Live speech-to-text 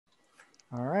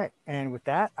All right. And with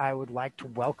that, I would like to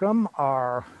welcome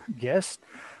our guest,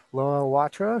 Lowell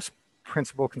Watros,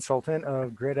 Principal Consultant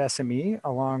of GridSME,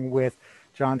 along with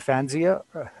John Fanzio,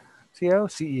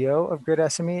 CEO of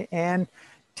GridSME, and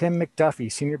Tim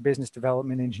McDuffie, Senior Business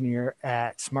Development Engineer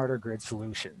at Smarter Grid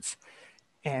Solutions.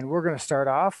 And we're going to start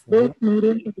off with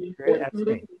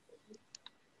GridSME.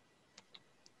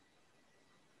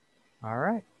 All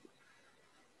right.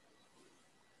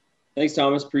 Thanks,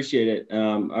 Thomas. Appreciate it.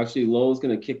 Actually, Lowell's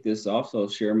going to kick this off, so I'll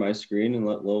share my screen and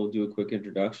let Lowell do a quick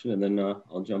introduction, and then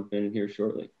I'll jump in here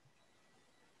shortly.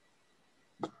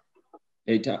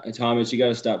 Hey, Thomas, you got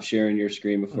to stop sharing your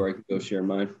screen before I can go share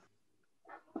mine.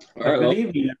 All right, good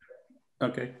evening.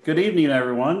 Okay, good evening,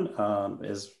 everyone.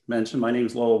 As mentioned, my name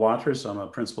is Lowell Watros. I'm a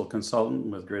principal consultant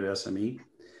with GridSME.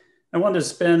 I wanted to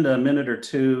spend a minute or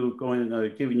two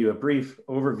giving you a brief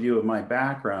overview of my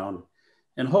background,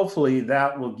 and hopefully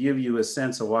that will give you a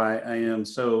sense of why I am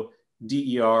so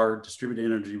DER, distributed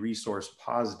energy resource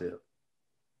positive.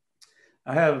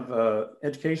 I have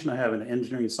education. I have an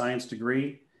engineering science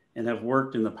degree and have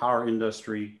worked in the power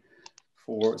industry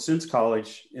since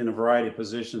college in a variety of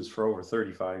positions for over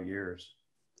 35 years.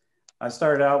 I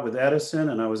started out with Edison,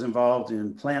 and I was involved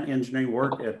in plant engineering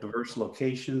work at diverse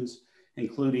locations,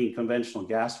 including conventional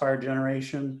gas-fired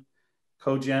generation,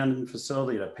 cogen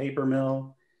facility at a paper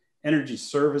mill, energy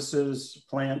services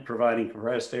plant providing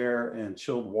compressed air and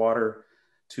chilled water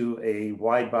to a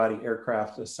wide-body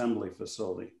aircraft assembly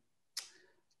facility.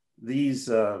 These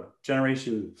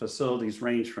generation facilities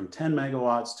range from 10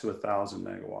 megawatts to 1,000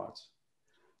 megawatts.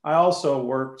 I also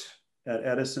worked at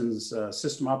Edison's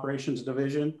System Operations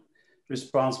Division,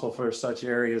 responsible for such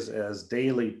areas as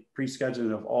daily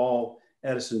pre-scheduling of all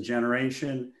Edison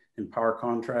generation and power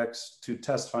contracts to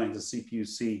testifying to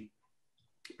CPUC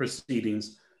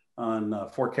proceedings on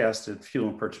forecasted fuel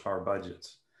and purchase power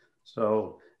budgets.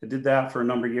 So I did that for a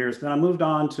number of years. Then I moved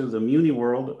on to the Muni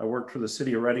world. I worked for the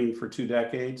city of Reading for 2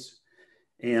 decades,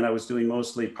 and I was doing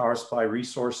mostly power supply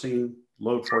resourcing,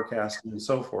 load forecasting, and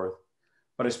so forth.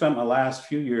 But I spent my last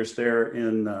few years there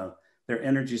in their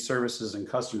energy services and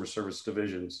customer service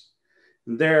divisions.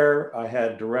 And there I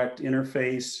had direct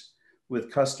interface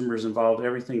with customers involved,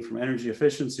 everything from energy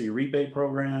efficiency rebate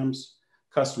programs,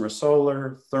 customer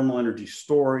solar, thermal energy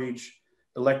storage,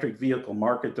 electric vehicle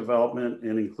market development,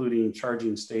 and including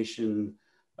charging station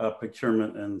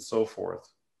procurement and so forth.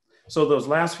 So those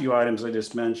last few items I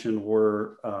just mentioned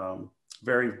were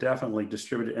very definitely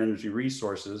distributed energy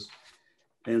resources.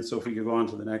 And so if we could go on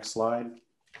to the next slide.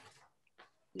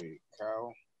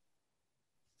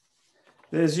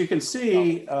 As you can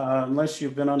see, unless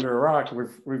you've been under a rock,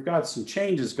 we've got some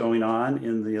changes going on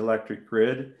in the electric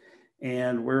grid,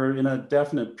 and we're in a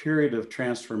definite period of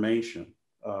transformation.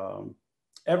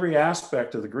 Every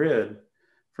aspect of the grid,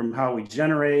 from how we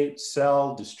generate,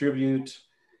 sell, distribute,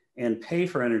 and pay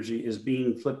for energy, is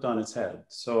being flipped on its head.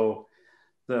 So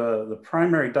the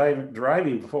primary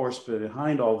driving force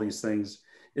behind all these things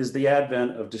is the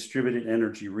advent of distributed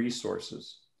energy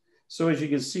resources. So as you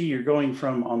can see, you're going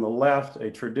from, on the left, a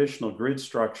traditional grid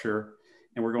structure,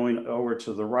 and we're going over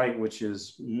to the right, which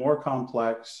is more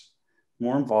complex,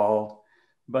 more involved,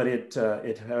 but it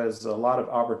has a lot of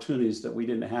opportunities that we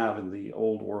didn't have in the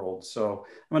old world. So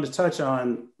I'm going to touch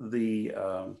on the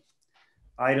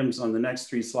items on the next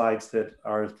 3 slides that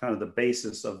are kind of the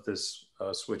basis of this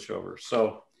switchover.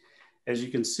 So as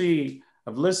you can see,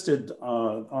 I've listed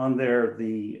on there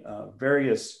the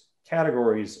various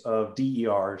categories of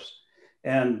DERs,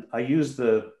 and I use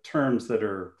the terms that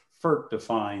are FERC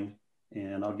defined,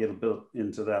 and I'll get a bit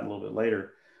into that a little bit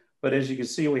later. But as you can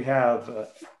see, we have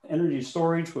energy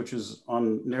storage, which is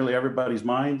on nearly everybody's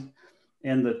mind.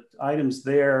 And the items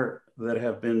there that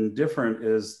have been different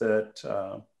is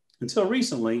that until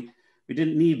recently, we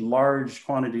didn't need large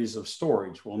quantities of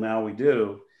storage. Well, now we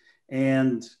do.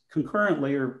 And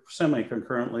concurrently or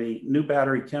semi-concurrently, new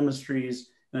battery chemistries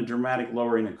and a dramatic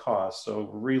lowering of costs. So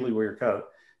really we're kind of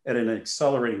at an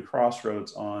accelerating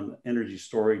crossroads on energy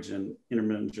storage and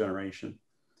intermittent generation.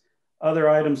 Other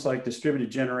items like distributed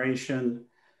generation,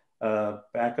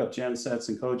 backup gen sets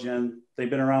and cogen, they've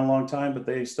been around a long time, but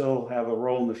they still have a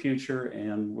role in the future,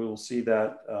 and we'll see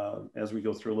that as we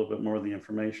go through a little bit more of the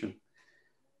information.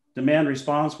 Demand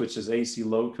response, which is AC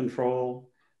load control,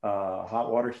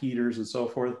 hot water heaters and so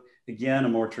forth. Again, a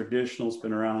more traditional, it's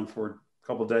been around for a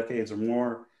couple decades or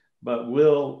more, but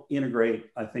will integrate,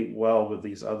 I think, well with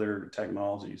these other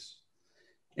technologies.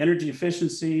 Energy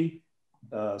efficiency,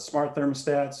 smart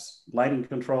thermostats, lighting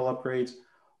control upgrades,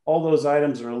 all those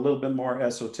items are a little bit more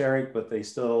esoteric, but they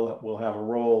still will have a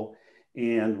role.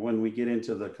 And when we get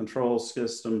into the control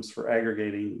systems for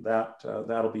aggregating,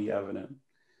 that'll be evident.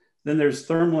 Then there's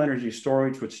thermal energy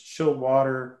storage, which is chilled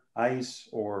water, ice,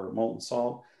 or molten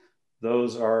salt.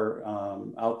 Those are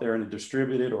out there in a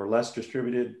distributed or less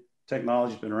distributed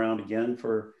technology. Has been around again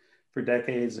for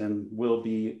decades and will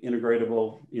be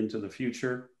integratable into the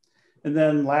future. And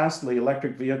then lastly,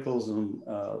 electric vehicles and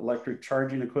electric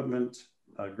charging equipment,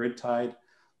 grid tied.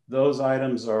 Those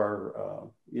items are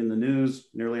in the news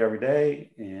nearly every day,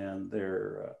 and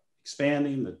they're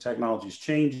expanding. The technology is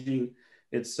changing.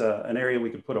 It's an area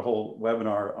we could put a whole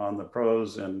webinar on the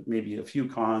pros and maybe a few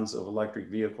cons of electric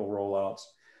vehicle rollouts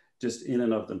just in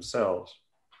and of themselves.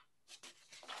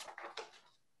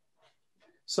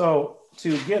 So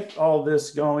to get all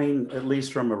this going, at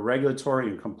least from a regulatory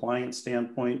and compliance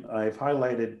standpoint, I've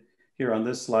highlighted here on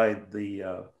this slide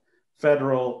the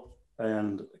federal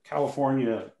and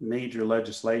California major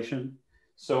legislation.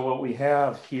 So what we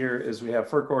have here is we have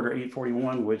FERC Order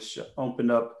 841, which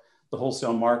opened up the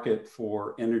wholesale market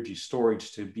for energy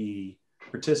storage to be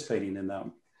participating in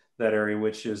that area,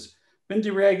 which has been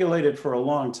deregulated for a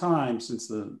long time, since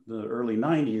the early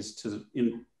 90s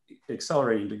in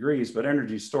accelerating degrees, but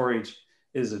energy storage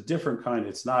is a different kind.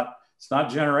 It's not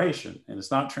generation and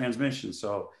it's not transmission.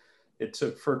 So it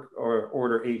took FERC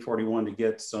Order 841 to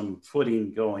get some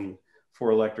footing going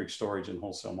for electric storage in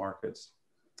wholesale markets.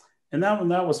 And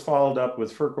that was followed up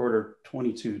with FERC Order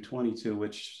 2222,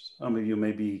 which some of you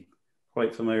may be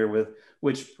quite familiar with,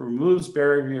 which removes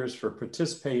barriers for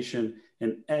participation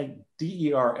in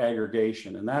DER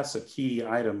aggregation. And that's a key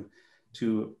item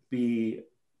to be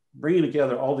bringing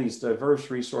together all these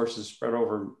diverse resources spread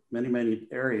over many, many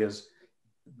areas.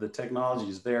 The technology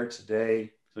is there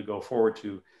today to go forward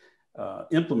to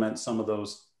implement some of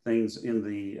those things in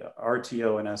the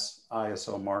RTO and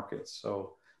ISO markets.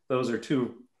 So those are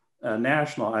two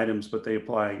national items, but they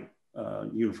apply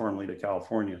uniformly to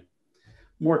California.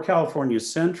 More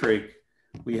California-centric,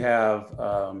 we have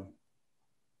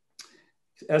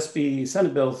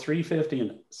Senate Bill 350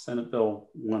 and Senate Bill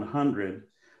 100,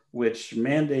 which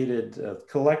mandated,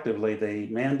 collectively, they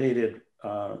mandated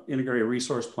integrated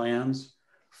resource plans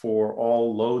for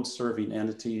all load-serving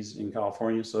entities in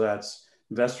California. So that's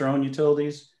investor-owned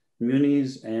utilities,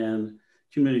 munis, and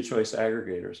community choice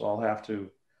aggregators all have to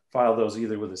file those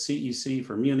either with the CEC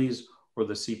for munis or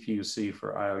the CPUC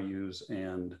for IOUs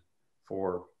and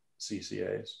for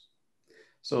CCAs.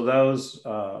 So those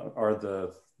are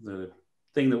the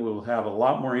thing that we'll have a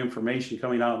lot more information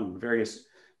coming out in various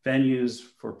venues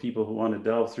for people who want to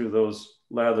delve through those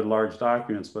rather large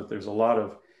documents, but there's a lot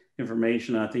of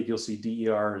information. I think you'll see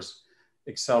DERs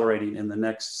accelerating in the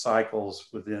next cycles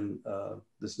within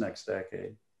this next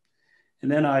decade.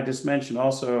 And then I just mentioned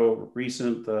also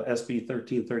recent SB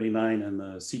 1339 and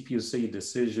the CPUC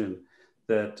decision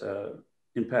that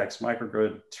impacts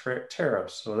microgrid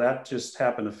tariffs. So that just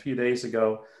happened a few days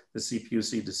ago, the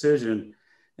CPUC decision.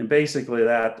 And basically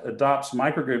that adopts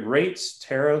microgrid rates,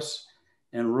 tariffs,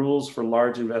 and rules for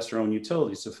large investor-owned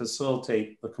utilities to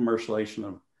facilitate the commercialization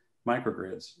of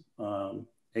microgrids.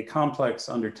 A complex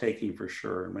undertaking for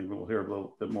sure, and maybe we'll hear a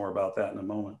little bit more about that in a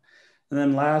moment. And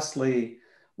then lastly,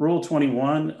 Rule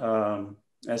 21,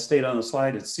 as stated on the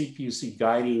slide, it's CPUC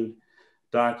guiding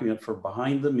document for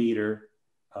behind the meter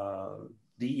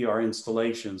DER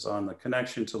installations on the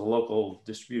connection to the local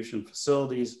distribution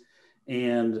facilities.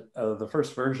 And the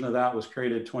first version of that was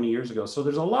created 20 years ago. So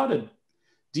there's a lot of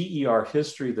DER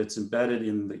history that's embedded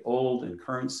in the old and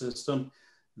current system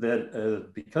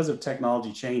that because of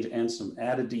technology change and some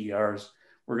added DERs,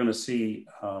 we're going to see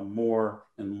more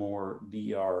and more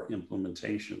DER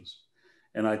implementations.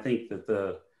 And I think that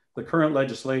the current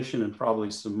legislation and probably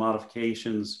some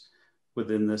modifications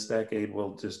within this decade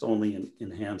will just only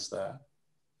enhance that.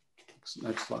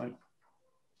 Next slide.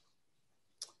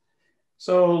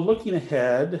 So looking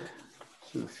ahead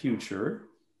to the future,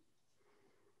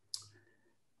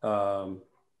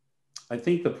 I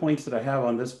think the points that I have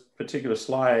on this particular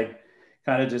slide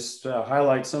kind of just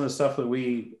highlight some of the stuff that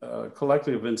we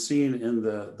collectively have been seeing in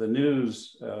the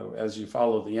news as you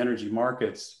follow the energy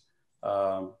markets.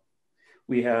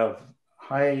 We have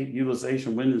high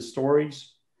utilization wind and storage,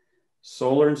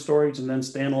 solar and storage, and then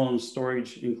standalone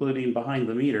storage, including behind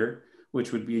the meter,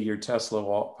 which would be your Tesla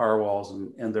power walls,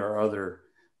 and there are other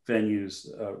venues,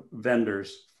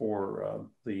 vendors for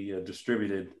the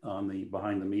distributed on the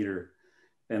behind the meter.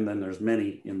 And then there's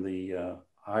many in the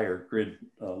higher grid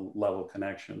level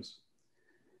connections.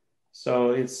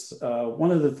 So it's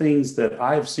one of the things that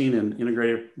I've seen in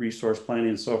integrated resource planning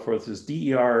and so forth is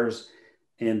DERs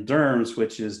and DERMS,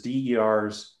 which is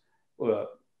DERs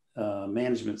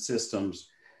management systems,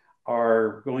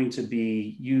 are going to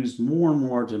be used more and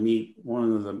more to meet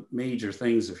one of the major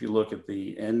things, if you look at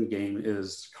the end game,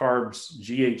 is CARB's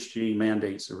GHG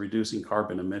mandates of reducing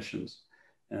carbon emissions.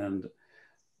 And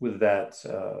with that,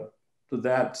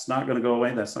 that's not going to go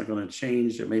away. That's not going to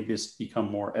change. It may just become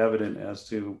more evident as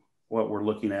to what we're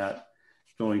looking at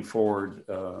going forward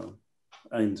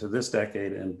into this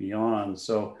decade and beyond.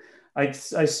 So I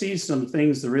see some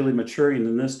things that are really maturing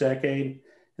in this decade.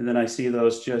 And then I see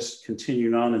those just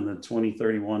continuing on in the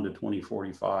 2031 to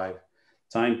 2045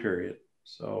 time period.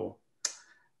 So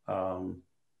I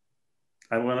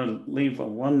want to leave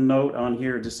one note on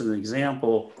here, just an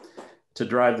example to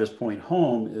drive this point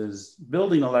home is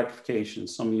building electrification.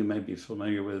 Some of you may be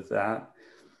familiar with that.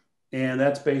 And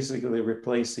that's basically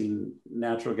replacing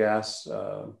natural gas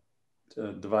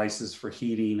devices for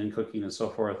heating and cooking and so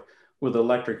forth with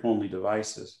electric only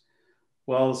devices.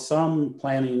 Well, some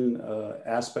planning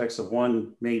aspects of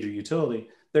one major utility,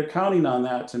 they're counting on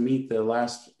that to meet the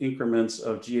last increments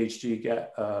of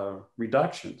GHG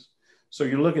reductions. So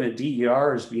you're looking at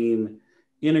DERs being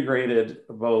integrated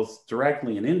both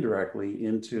directly and indirectly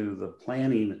into the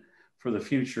planning for the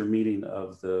future meeting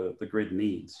of the grid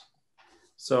needs.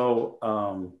 So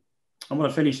I'm going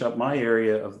to finish up my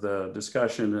area of the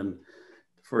discussion, and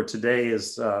for today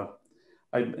is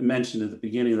I mentioned at the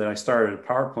beginning that I started a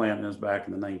power plant, and it was back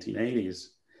in the 1980s,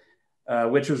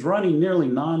 which was running nearly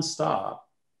nonstop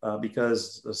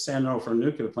because the San Onofre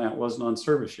nuclear plant wasn't on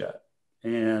service yet.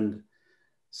 And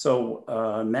so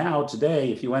now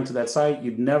today, if you went to that site,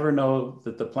 you'd never know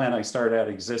that the plant I started at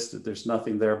existed. There's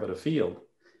nothing there but a field.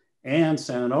 And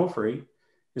San Onofre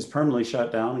is permanently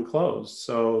shut down and closed.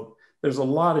 So there's a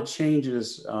lot of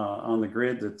changes on the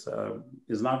grid that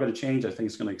is not going to change. I think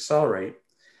it's going to accelerate.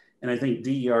 And I think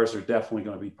DERs are definitely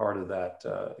going to be part of that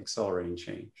accelerating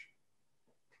change.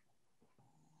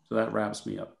 So that wraps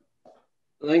me up.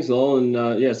 Thanks, Lowell.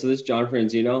 And yeah, so this is John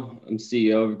Franzino. I'm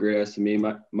CEO of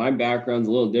GridSME. My background's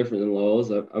a little different than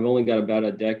Lowell's. I've only got about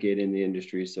a decade in the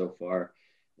industry so far.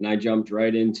 And I jumped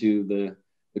right into the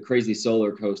crazy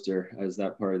solar coaster, as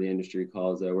that part of the industry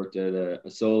calls it. I worked at a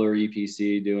solar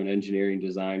EPC doing engineering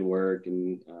design work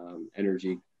and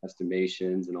energy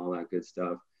estimations and all that good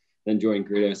stuff. Then joined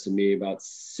GridSME about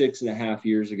 6.5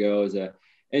 years ago as a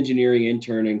engineering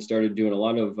intern and started doing a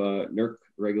lot of NERC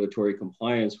regulatory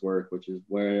compliance work, which is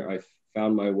where I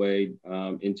found my way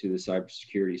into the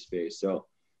cybersecurity space. So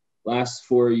last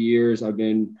 4 years, I've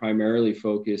been primarily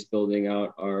focused building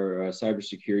out our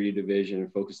cybersecurity division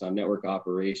and focused on network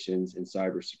operations and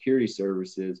cybersecurity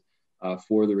services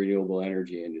for the renewable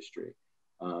energy industry.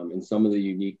 And some of the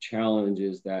unique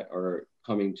challenges that are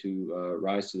coming to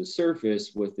rise to the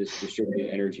surface with this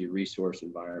distributed energy resource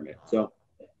environment. So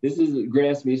this is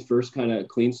GridSME's first kind of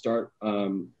CleanStart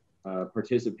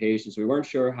participation. So we weren't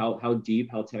sure how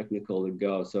deep, how technical to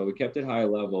go. So we kept it high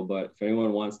level, but if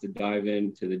anyone wants to dive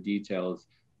into the details,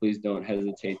 please don't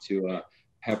hesitate to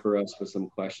pepper us with some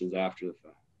questions after the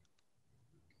fact.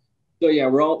 So yeah,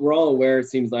 we're all aware. It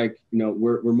seems like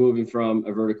we're moving from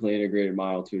a vertically integrated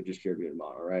model to a distributed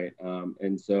model, right?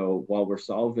 And so while we're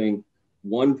solving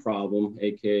one problem,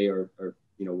 aka or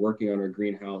working on our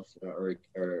greenhouse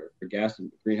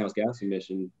greenhouse gas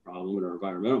emission problem and our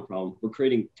environmental problem, we're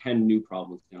creating 10 new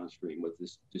problems downstream with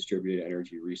this distributed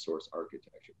energy resource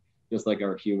architecture. Just like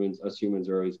us humans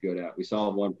are always good at. We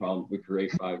solve one problem, we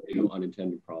create 5 new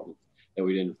unintended problems that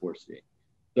we didn't foresee.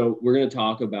 So we're going to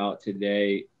talk about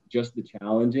today just the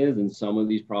challenges and some of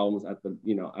these problems at the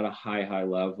at a high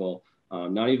level.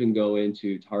 Not even go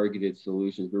into targeted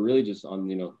solutions, but really just on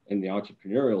in the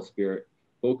entrepreneurial spirit,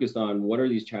 focused on what are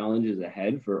these challenges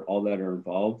ahead for all that are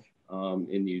involved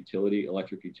in the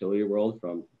electric utility world,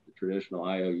 from the traditional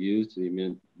IOUs to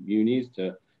the munis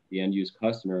to the end use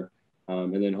customer,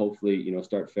 and then hopefully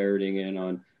start ferreting in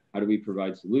on how do we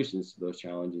provide solutions to those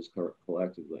challenges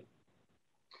collectively.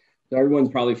 So everyone's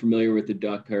probably familiar with the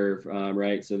duck curve,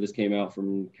 right? So this came out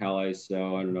from Cal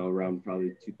ISO, I don't know, around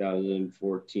probably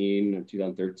 2014 or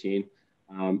 2013.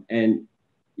 And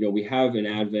we have an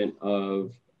advent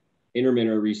of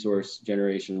intermittent resource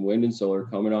generation, wind and solar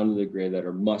coming onto the grid that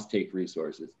are must-take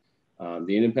resources.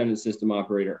 The independent system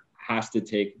operator has to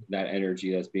take that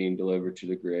energy that's being delivered to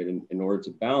the grid. And in order to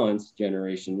balance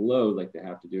generation load, like they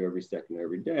have to do every second,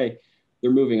 every day,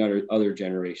 they're moving other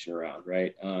generation around,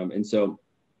 right? And so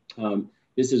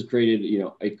this has created,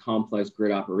 a complex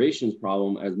grid operations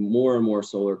problem as more and more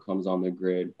solar comes on the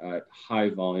grid at high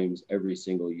volumes every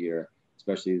single year,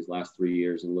 especially these last 3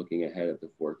 years and looking ahead at the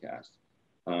forecast.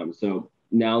 So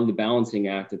now the balancing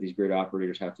act that these grid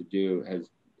operators have to do is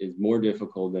more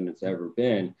difficult than it's ever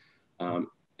been.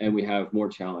 And we have more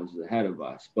challenges ahead of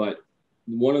us. But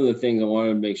one of the things I want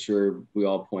to make sure we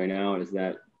all point out is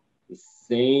that the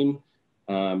same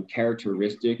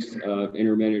characteristics of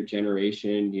intermittent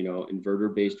generation,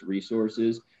 inverter-based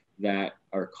resources that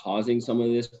are causing some of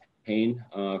this pain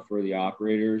for the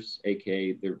operators,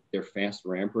 aka their fast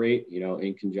ramp rate,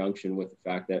 in conjunction with the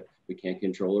fact that we can't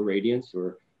control irradiance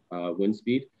or wind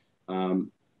speed.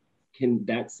 Can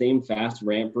that same fast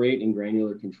ramp rate and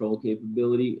granular control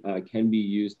capability can be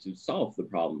used to solve the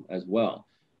problem as well.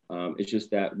 It's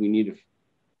just that we need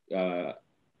to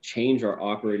change our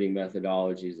operating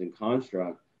methodologies and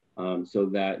construct so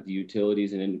that the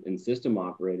utilities and system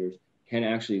operators can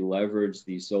actually leverage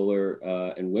the solar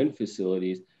and wind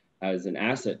facilities as an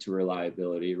asset to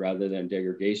reliability rather than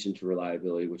degradation to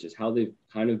reliability, which is how they've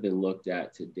kind of been looked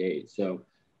at to date. So,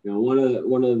 one of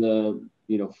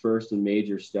the first and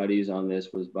major studies on this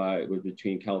was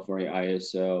between California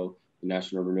ISO, the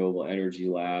National Renewable Energy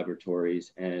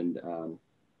Laboratories, and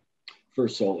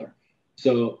First Solar.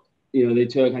 So, they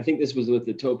took, I think this was with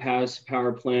the Topaz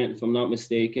power plant, if I'm not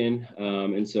mistaken.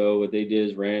 And so what they did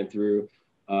is ran it through,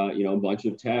 a bunch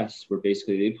of tests where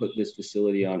basically they put this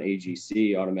facility on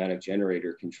AGC, automatic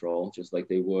generator control, just like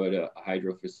they would a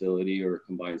hydro facility or a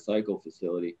combined cycle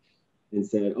facility, and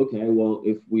said, okay, well,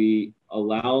 if we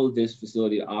allow this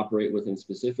facility to operate within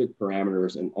specific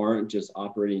parameters and aren't just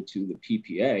operating to the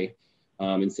PPA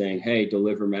and saying, hey,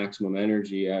 deliver maximum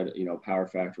energy at power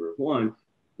factor of 1,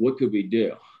 what could we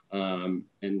do?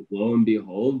 And lo and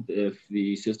behold, if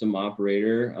the system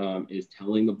operator is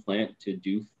telling the plant to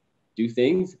do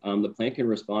things, the plant can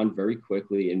respond very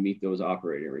quickly and meet those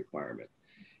operating requirements.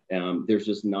 There's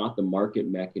just not the market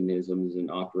mechanisms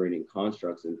and operating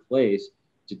constructs in place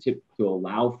to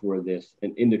allow for this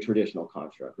in the traditional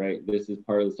construct, right? This is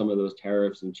part of some of those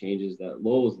tariffs and changes that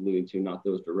Lowell is alluding to, not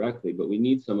those directly, but we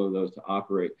need some of those to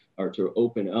operate or to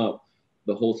open up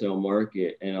the wholesale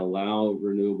market and allow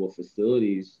renewable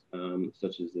facilities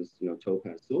such as this,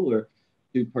 Topaz Solar,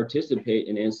 to participate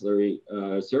in ancillary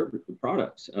service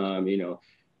products, and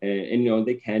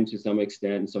they can to some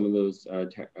extent, and some of those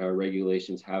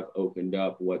regulations have opened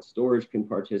up what storage can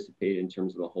participate in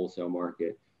terms of the wholesale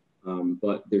market.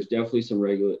 But there's definitely some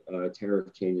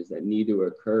tariff changes that need to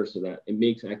occur so that it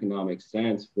makes economic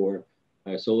sense for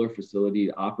a solar facility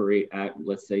to operate at,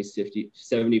 let's say,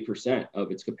 70% of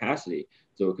its capacity,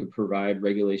 so it could provide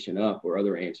regulation up or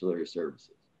other ancillary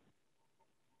services.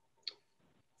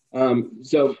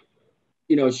 So,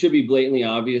 it should be blatantly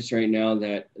obvious right now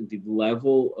that the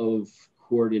level of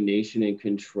coordination and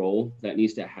control that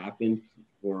needs to happen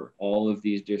for all of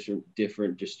these different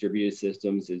distributed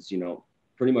systems is,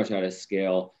 pretty much at a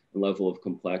scale and level of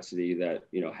complexity that,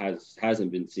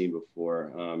 hasn't been seen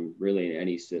before, really in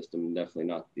any system, definitely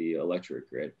not the electric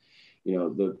grid.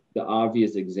 The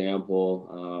obvious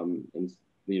example, and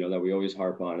that we always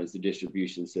harp on is the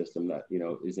distribution system that,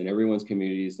 is in everyone's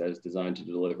communities, that is designed to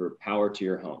deliver power to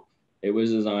your home. It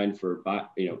was designed for,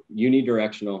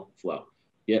 unidirectional flow,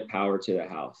 get power to the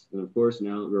house. And of course,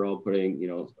 now we're all putting,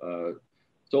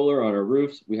 solar on our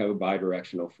roofs, we have a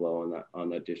bidirectional flow on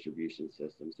that distribution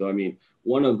system. So,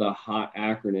 one of the hot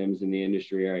acronyms in the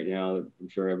industry right now that I'm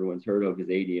sure everyone's heard of is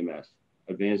ADMS,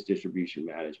 Advanced Distribution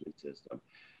Management System.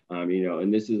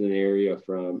 And this is an area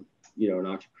from, an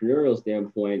entrepreneurial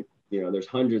standpoint, there's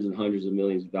hundreds and hundreds of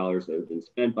millions of dollars that have been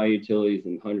spent by utilities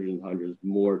and hundreds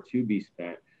more to be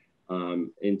spent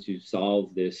and to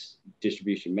solve this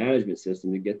distribution management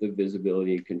system to get the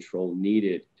visibility and control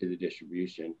needed to the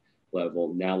distribution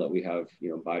level now that we have,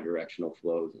 bidirectional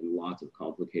flows and lots of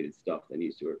complicated stuff that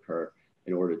needs to occur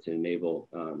in order to enable,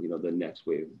 the next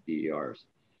wave of DERs.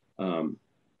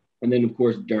 And then, of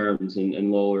course, DERMS,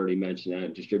 and Lowell already mentioned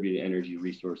that, Distributed Energy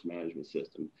Resource Management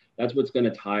System. That's what's going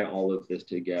to tie all of this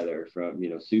together from,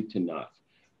 soup to nuts.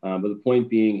 But the point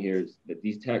being here is that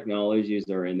these technologies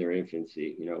are in their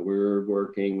infancy. We're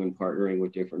working and partnering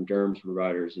with different DERMS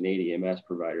providers and ADMS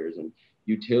providers, and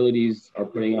utilities are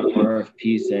putting out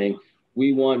RFPs saying,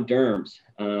 we want DERMS.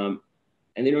 And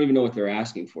they don't even know what they're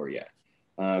asking for yet.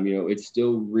 It's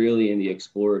still really in the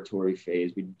exploratory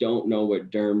phase. We don't know what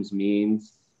DERMS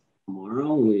means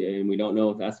tomorrow, and we don't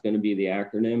know if that's going to be the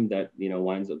acronym that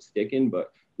winds up sticking,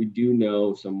 but we do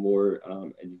know some more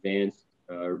advanced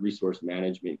resource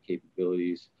management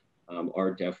capabilities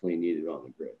are definitely needed on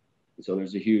the grid. And so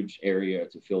there's a huge area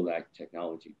to fill that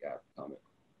technology gap.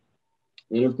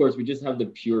 And of course, we just have the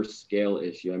pure scale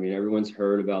issue. Everyone's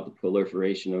heard about the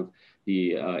proliferation of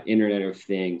the Internet of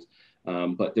Things,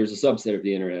 but there's a subset of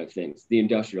the Internet of Things, the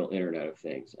industrial Internet of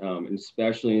Things, and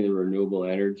especially in the renewable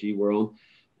energy world.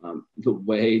 The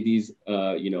way these,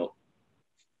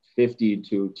 50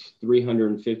 to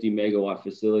 350 megawatt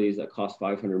facilities that cost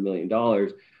 $500 million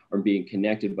are being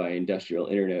connected by industrial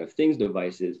Internet of Things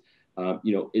devices,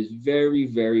 is very,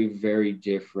 very, very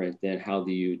different than how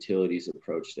the utilities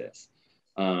approach this.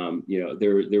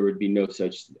 There would be no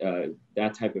such,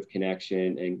 that type of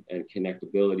connection and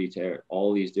connectability to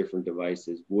all these different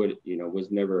devices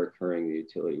was never occurring in the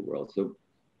utility world. So,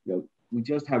 we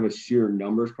just have a sheer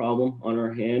numbers problem on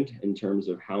our hand in terms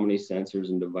of how many sensors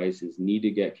and devices need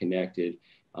to get connected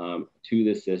to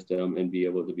the system and be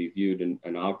able to be viewed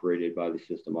and operated by the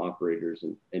system operators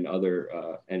and other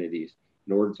entities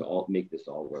in order to make this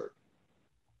all work.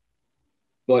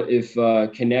 But if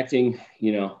connecting,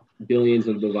 billions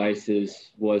of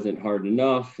devices wasn't hard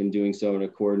enough and doing so in a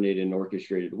coordinated and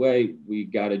orchestrated way, we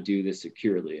got to do this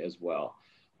securely as well.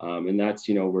 And that's,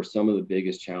 where some of the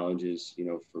biggest challenges,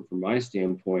 from my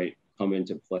standpoint, come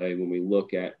into play when we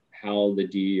look at how the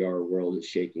DER world is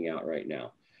shaking out right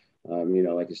now.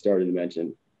 Like I started to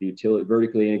mention, the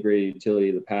vertically integrated utility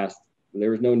of the past, there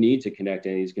was no need to connect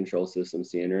any of these control systems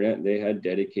to the internet. They had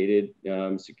dedicated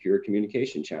secure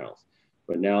communication channels.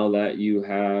 But now that you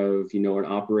have, an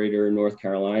operator in North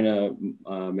Carolina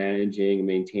managing and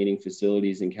maintaining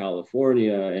facilities in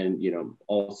California and,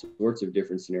 all sorts of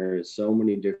different scenarios, so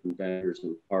many different vendors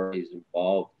and parties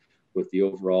involved with the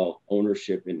overall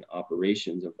ownership and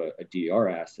operations of a DER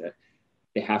asset,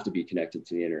 they have to be connected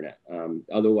to the internet.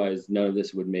 Otherwise, none of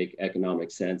this would make economic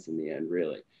sense in the end,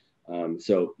 really.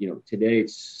 So, today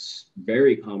it's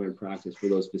very common practice for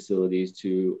those facilities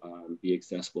to be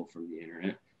accessible from the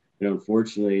internet. And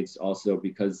unfortunately, it's also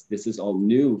because this is all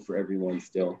new for everyone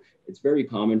still, it's very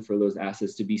common for those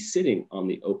assets to be sitting on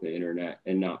the open internet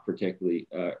and not particularly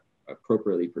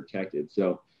appropriately protected.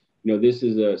 So, this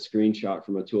is a screenshot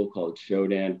from a tool called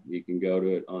Shodan. You can go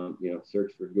to it on,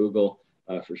 search for Google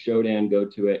for Shodan, go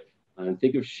to it, and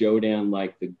think of Shodan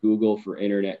like the Google for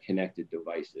internet connected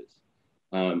devices.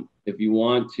 If you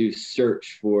want to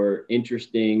search for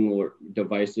interesting or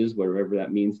devices, whatever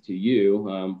that means to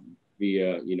you,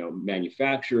 via,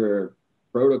 manufacturer,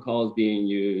 protocols being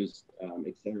used,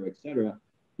 et cetera,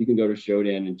 you can go to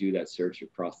Shodan and do that search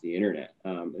across the internet.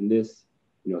 And this,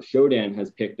 Shodan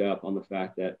has picked up on the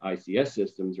fact that ICS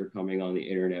systems are coming on the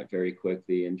internet very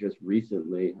quickly. And just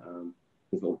recently,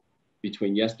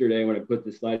 between yesterday when I put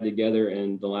this slide together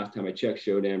and the last time I checked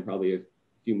Shodan, probably a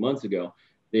few months ago,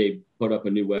 they put up a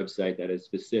new website that is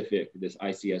specific, this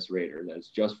ICS radar, that's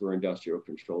just for industrial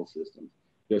control systems,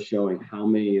 just showing how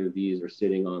many of these are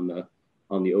sitting on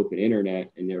the open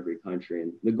internet in every country.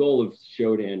 And the goal of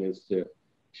Shodan is to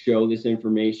show this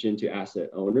information to asset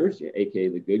owners, aka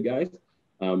the good guys,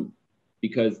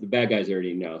 because the bad guys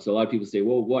already know. So a lot of people say,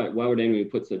 well, why would anyone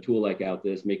put a tool like out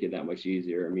this, make it that much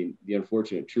easier? I mean, the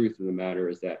unfortunate truth of the matter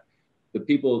is that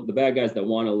the bad guys that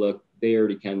want to look, they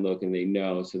already can look and they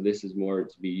know. So this is more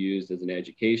to be used as an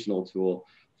educational tool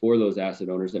for those asset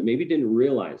owners that maybe didn't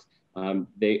realize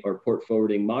they are port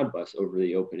forwarding Modbus over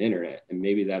the open internet. And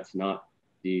maybe that's not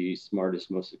the smartest,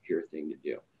 most secure thing to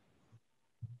do.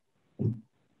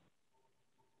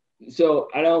 So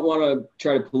I don't want to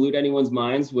try to pollute anyone's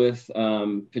minds with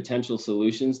potential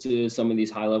solutions to some of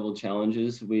these high level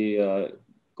challenges we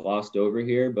glossed over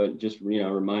here, but just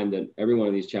remind that every one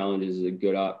of these challenges is a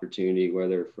good opportunity,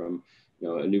 whether from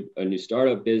a new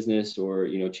startup business or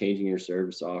changing your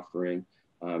service offering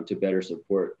to better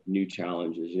support new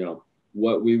challenges.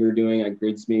 What we were doing at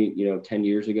GridSME 10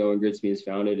 years ago when GridSME is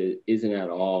founded, it isn't at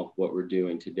all what we're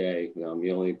doing today. The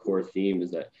only core theme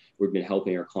is that we've been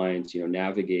helping our clients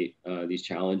navigate these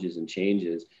challenges and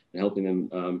changes and helping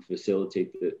them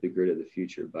facilitate the grid of the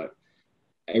future. But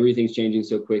everything's changing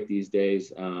so quick these days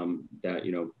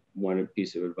that one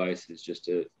piece of advice is just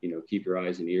to keep your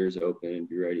eyes and ears open and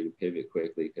be ready to pivot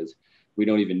quickly, because we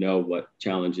don't even know what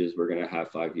challenges we're going to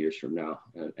have 5 years from now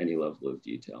at any level of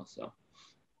detail. So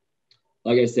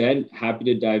like I said, happy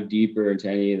to dive deeper into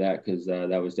any of that, because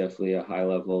that was definitely a high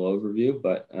level overview,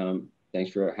 but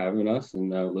thanks for having us,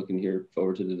 and looking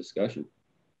forward to the discussion.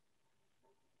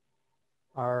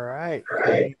 All right.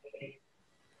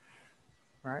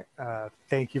 All right.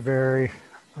 Thank you very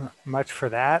much for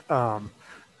that.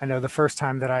 I know the first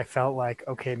time that I felt like,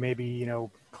 okay, maybe,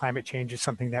 climate change is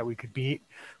something that we could beat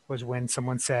was when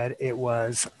someone said it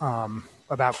was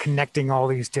about connecting all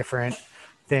these different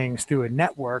things through a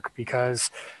network, because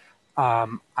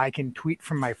I can tweet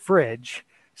from my fridge.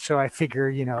 So I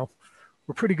figure,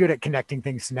 we're pretty good at connecting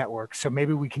things to networks. So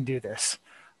maybe we can do this.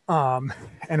 And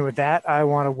with that, I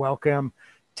want to welcome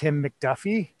Tim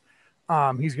McDuffie.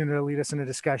 He's going to lead us in a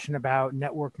discussion about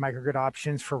network microgrid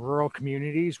options for rural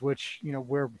communities, which,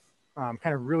 we're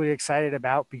kind of really excited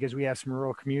about, because we have some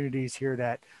rural communities here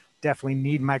that definitely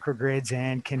need microgrids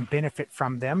and can benefit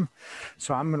from them.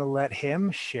 So I'm going to let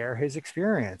him share his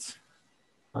experience.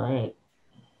 All right.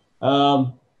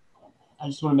 I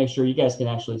just want to make sure you guys can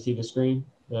actually see the screen,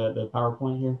 the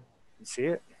PowerPoint here. See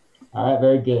it? All right,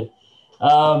 very good.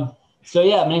 So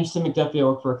yeah, my name's Tim McDuffie. I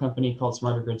work for a company called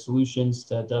Smarter Grid Solutions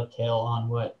to dovetail on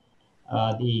what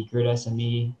the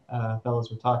GridSME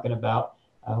fellows were talking about.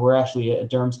 We're actually a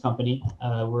DERMS company.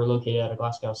 We're located out of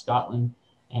Glasgow, Scotland.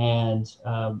 And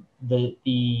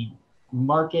the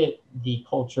market, the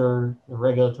culture, the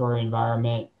regulatory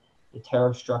environment, the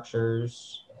tariff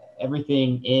structures,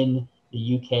 everything in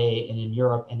the UK and in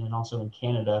Europe and then also in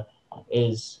Canada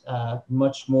is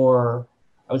much more,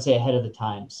 I would say, ahead of the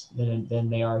times than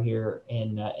they are here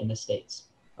in the States.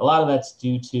 A lot of that's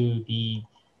due to the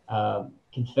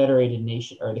confederated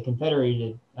nation or the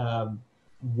confederated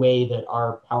way that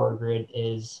our power grid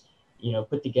is,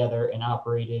 put together and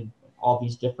operated. All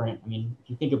these different, I mean, if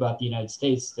you think about the United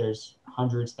States, there's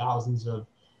hundreds, thousands of,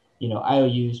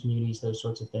 IOUs, munis, those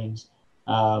sorts of things,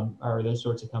 or those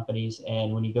sorts of companies.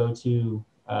 And when you go to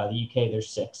the UK, there's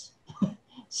 6.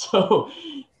 So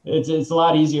it's a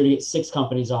lot easier to get 6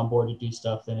 companies on board to do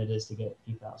stuff than it is to get a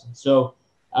few thousand. So,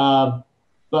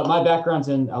 but my background's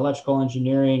in electrical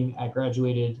engineering. I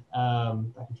graduated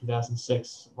back in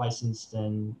 2006, licensed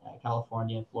in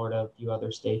California and Florida, a few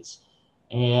other states.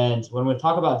 And what I'm going to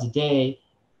talk about today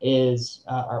is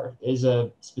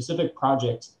a specific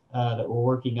project that we're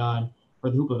working on for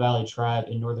the Hoopa Valley tribe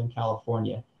in Northern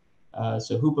California.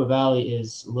 So Hoopa Valley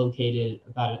is located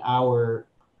about an hour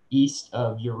east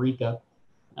of Eureka,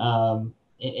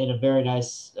 in a very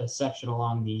nice section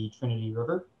along the Trinity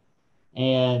River.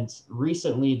 And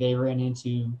recently they ran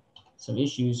into some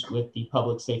issues with the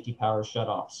public safety power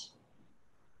shutoffs,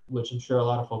 which I'm sure a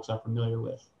lot of folks are familiar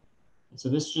with. And so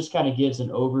this just kind of gives an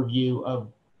overview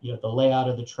of the layout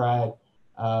of the tribe,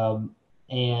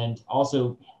 and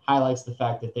also highlights the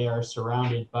fact that they are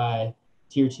surrounded by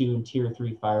tier 2 and tier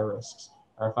 3 fire risks,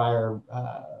 or fire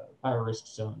risk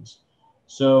zones.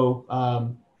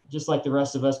 So just like the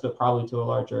rest of us, but probably to a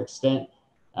larger extent,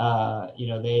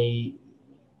 they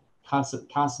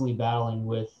constantly battling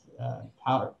with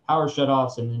power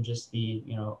shutoffs, and then just the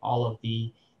all of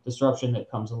the disruption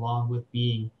that comes along with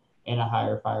being in a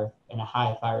high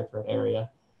fire threat area.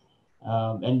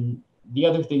 And the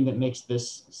other thing that makes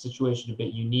this situation a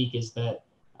bit unique is that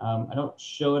I don't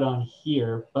show it on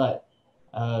here, but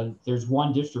there's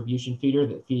one distribution feeder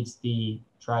that feeds the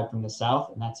tribe from the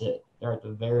south, and that's it. They're at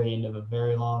the very end of a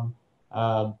very long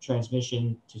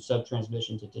transmission to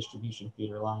sub-transmission to distribution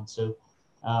feeder line. So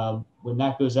when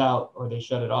that goes out, or they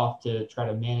shut it off to try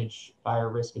to manage fire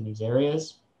risk in these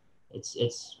areas,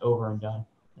 it's over and done.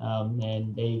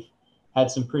 And they've had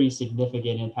some pretty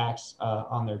significant impacts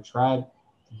on their tribe.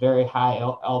 Very high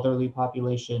elderly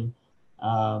population,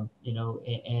 and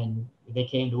they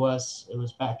came to us. It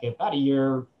was back about a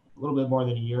little bit more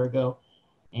than a year ago,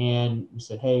 and we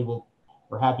said, hey, well,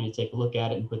 we're happy to take a look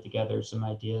at it and put together some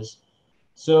ideas.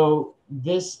 So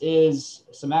this is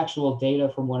some actual data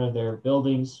from one of their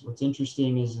buildings. What's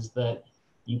interesting is that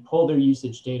you pull their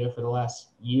usage data for the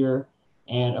last year,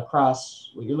 and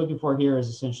across, what you're looking for here is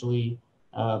essentially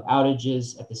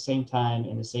outages at the same time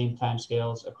in the same time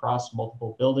scales across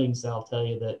multiple buildings. That'll tell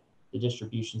you that the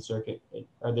distribution circuit,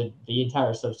 or the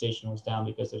entire substation, was down,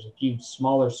 because there's a few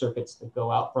smaller circuits that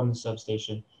go out from the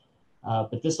substation.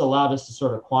 But this allowed us to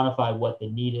sort of quantify what the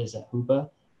need is at Hoopa,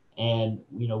 and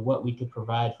what we could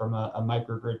provide from a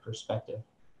microgrid perspective.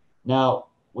 Now,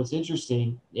 what's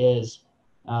interesting is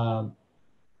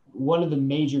one of the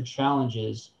major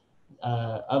challenges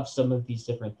of some of these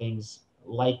different things,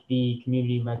 like the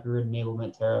community microgrid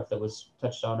enablement tariff that was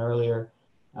touched on earlier,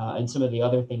 and some of the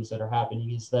other things that are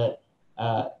happening, is that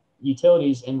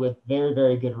utilities, and with very,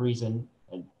 very good reason,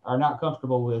 are not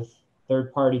comfortable with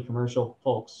third-party commercial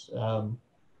folks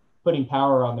putting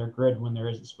power on their grid when there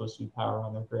isn't supposed to be power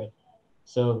on their grid.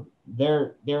 So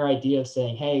their idea of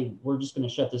saying, hey, we're just going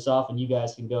to shut this off and you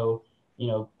guys can go,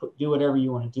 do whatever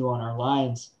you want to do on our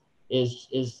lines,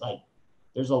 is like,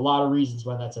 there's a lot of reasons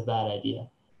why that's a bad idea.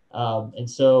 And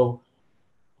so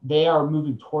they are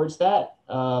moving towards that.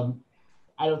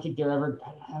 I don't think they're ever,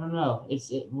 I don't know.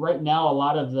 Right now, a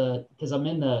lot of because I'm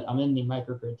in the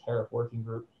microgrid tariff working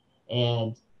group,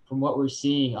 and from what we're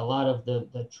seeing, a lot of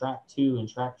the track 2 and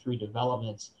track 3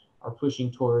 developments are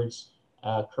pushing towards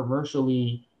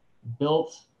commercially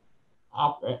built,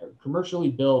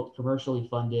 commercially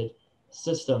funded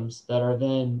systems that are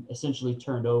then essentially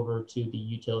turned over to the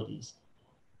utilities.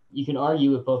 You can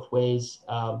argue it both ways,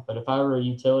 but if I were a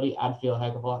utility, I'd feel a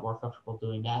heck of a lot more comfortable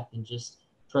doing that than just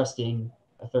trusting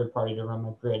a third party to run my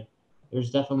grid.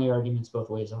 there's definitely arguments both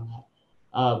ways on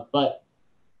that. But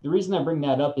the reason I bring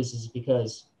that up is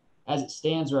because as it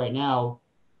stands right now,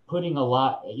 putting a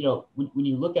lot, when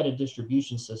you look at a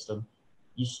distribution system,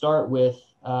 you start with,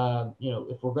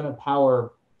 if we're going to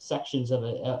power sections of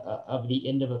the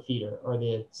end of a feeder or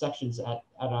the sections at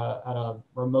a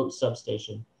remote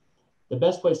substation, the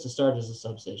best place to start is a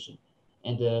substation,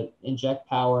 and to inject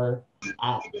power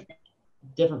at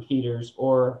different feeders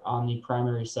or on the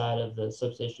primary side of the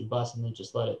substation bus, and then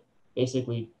just let it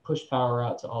basically push power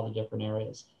out to all the different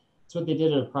areas. That's what they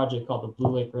did at a project called the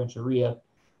Blue Lake Rancheria.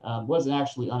 Wasn't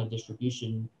actually on a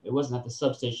distribution. It wasn't at the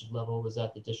substation level. It was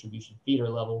at the distribution feeder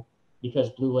level, because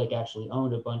Blue Lake actually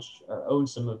owned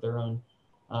some of their own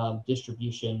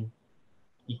distribution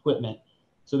equipment.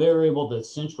 So they were able to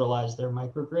centralize their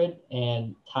microgrid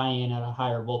and tie in at a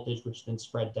higher voltage, which then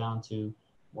spread down to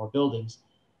more buildings.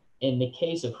 In the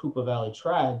case of Hoopa Valley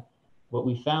Tribe, what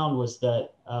we found was that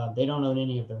they don't own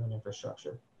any of their own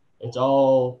infrastructure. It's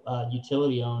all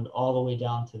utility owned all the way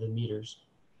down to the meters.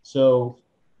 So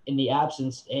in the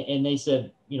absence, and they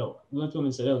said, we went to them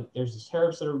and said, oh, there's these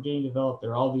tariffs that are getting developed.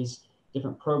 There are all these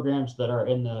different programs that are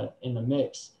in the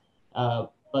mix,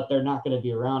 but they're not going to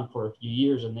be around for a few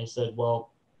years. And they said, well,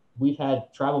 we've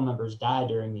had tribal members die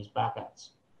during these blackouts,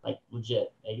 like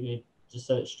legit. They just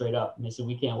said it straight up. And they said,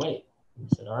 we can't wait. And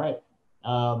we said, all right.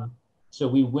 So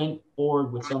we went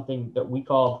forward with something that we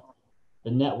call the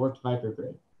networked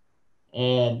microgrid.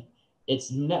 And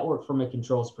it's networked from a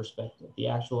controls perspective. The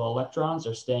actual electrons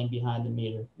are staying behind the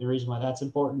meter. The reason why that's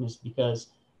important is because,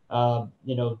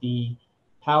 the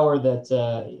power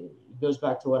that goes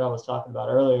back to what I was talking about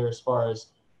earlier, as far as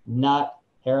not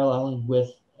paralleling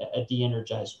with a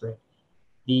de-energized grid.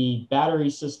 The battery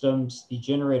systems, the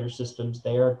generator systems,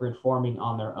 they are grid forming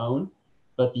on their own,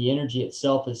 but the energy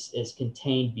itself is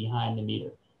contained behind the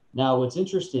meter. Now, what's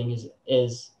interesting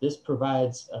is this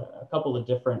provides a couple of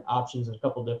different options and a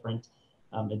couple of different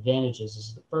advantages.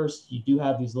 Is the first, you do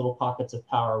have these little pockets of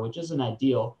power, which isn't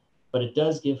ideal, but it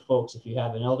does give folks, if you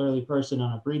have an elderly person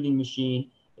on a breathing machine,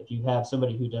 if you have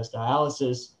somebody who does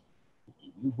dialysis,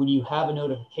 when you have a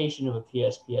notification of a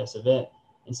PSPS event,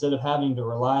 instead of having to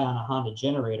rely on a Honda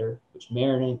generator, which may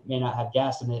or may not have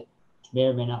gas in it, which may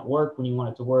or may not work when you want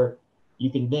it to work, you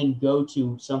can then go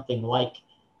to something like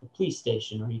the police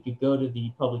station, or you could go to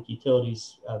the public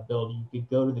utilities building, you could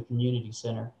go to the community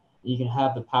center, you can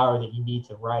have the power that you need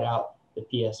to ride out the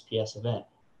PSPS event.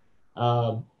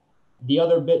 The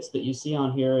other bits that you see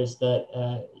on here is that,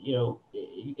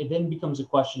 it then becomes a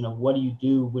question of what do you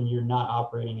do when you're not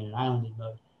operating in an islanded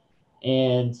mode?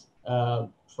 And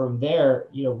from there,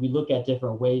 we look at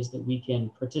different ways that we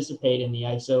can participate in the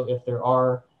ISO if there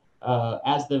are,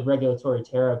 as the regulatory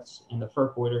tariffs and the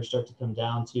FERC orders start to come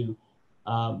down, to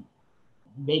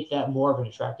make that more of an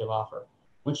attractive offer.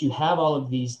 Once you have all of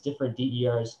these different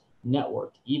DERs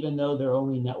networked, even though they're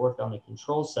only networked on the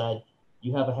control side,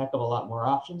 you have a heck of a lot more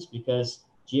options, because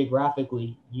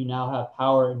geographically, you now have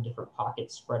power in different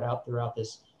pockets spread out throughout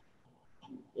this,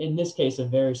 in this case, a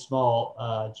very small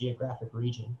geographic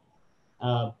region.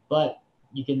 But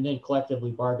you can then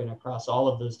collectively bargain across all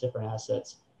of those different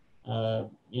assets,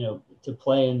 to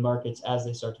play in markets as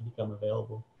they start to become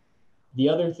available. The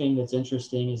other thing that's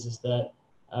interesting is that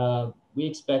we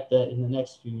expect that in the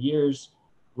next few years,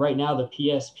 right now, the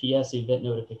PSPS event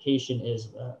notification is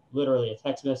literally a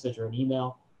text message or an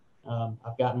email.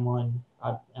 I've gotten one.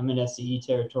 I'm in SCE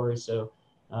territory, so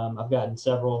I've gotten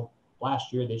several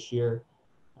last year, this year.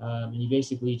 And you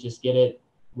basically just get it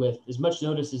with as much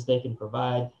notice as they can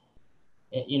provide.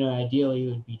 Ideally,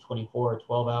 it would be 24 or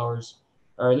 12 hours,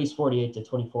 or at least 48 to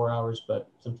 24 hours, but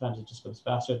sometimes it just goes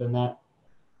faster than that.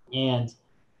 And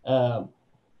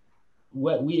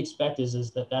what we expect is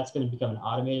that that's going to become an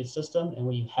automated system. And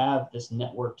when you have this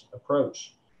networked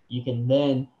approach, you can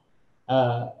then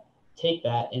take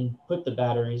that and put the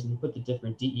batteries and put the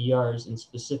different DERs in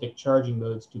specific charging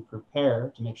modes to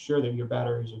prepare to make sure that your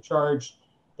batteries are charged,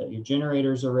 that your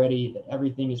generators are ready, that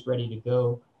everything is ready to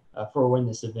go for when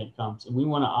this event comes. And we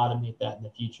want to automate that in the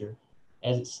future.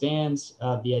 As it stands,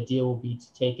 the idea will be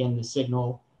to take in the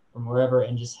signal from wherever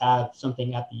and just have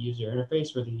something at the user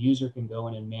interface where the user can go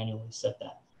in and manually set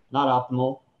that. Not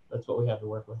optimal, that's what we have to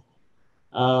work with.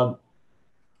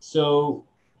 So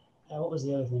what was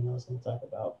the other thing I was going to talk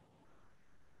about?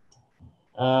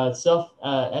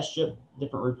 SGIP,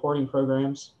 different reporting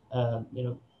programs.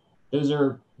 Those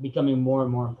are becoming more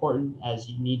and more important as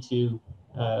you need to,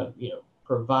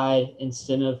 provide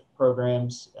incentive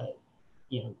programs,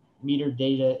 meter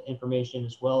data information,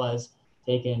 as well as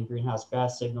take in greenhouse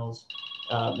gas signals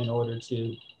in order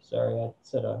to, sorry, I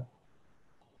said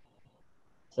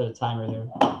set a timer there,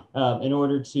 in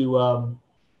order to,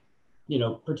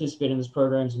 participate in these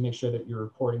programs and make sure that you're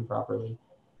reporting properly.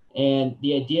 And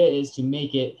the idea is to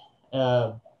make it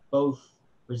both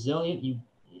resilient.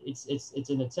 It's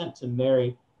an attempt to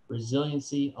marry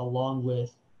resiliency along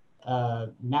with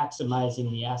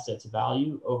maximizing the asset's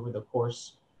value over the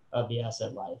course of the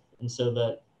asset life. And so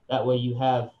that way you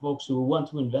have folks who want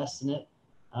to invest in it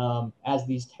as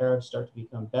these tariffs start to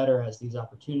become better, as these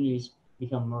opportunities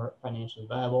become more financially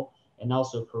viable, and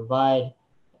also provide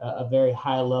a very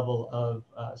high level of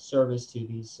service to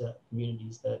these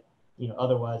communities that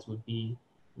otherwise would be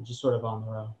just sort of on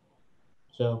their own.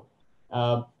 So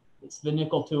it's the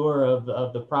nickel tour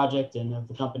of the project and of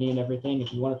the company and everything.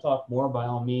 If you want to talk more, by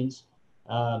all means,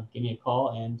 give me a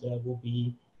call, and we'll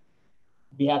be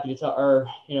happy to talk, or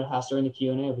ask during the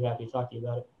Q&A. I'll be happy to talk to you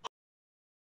about it.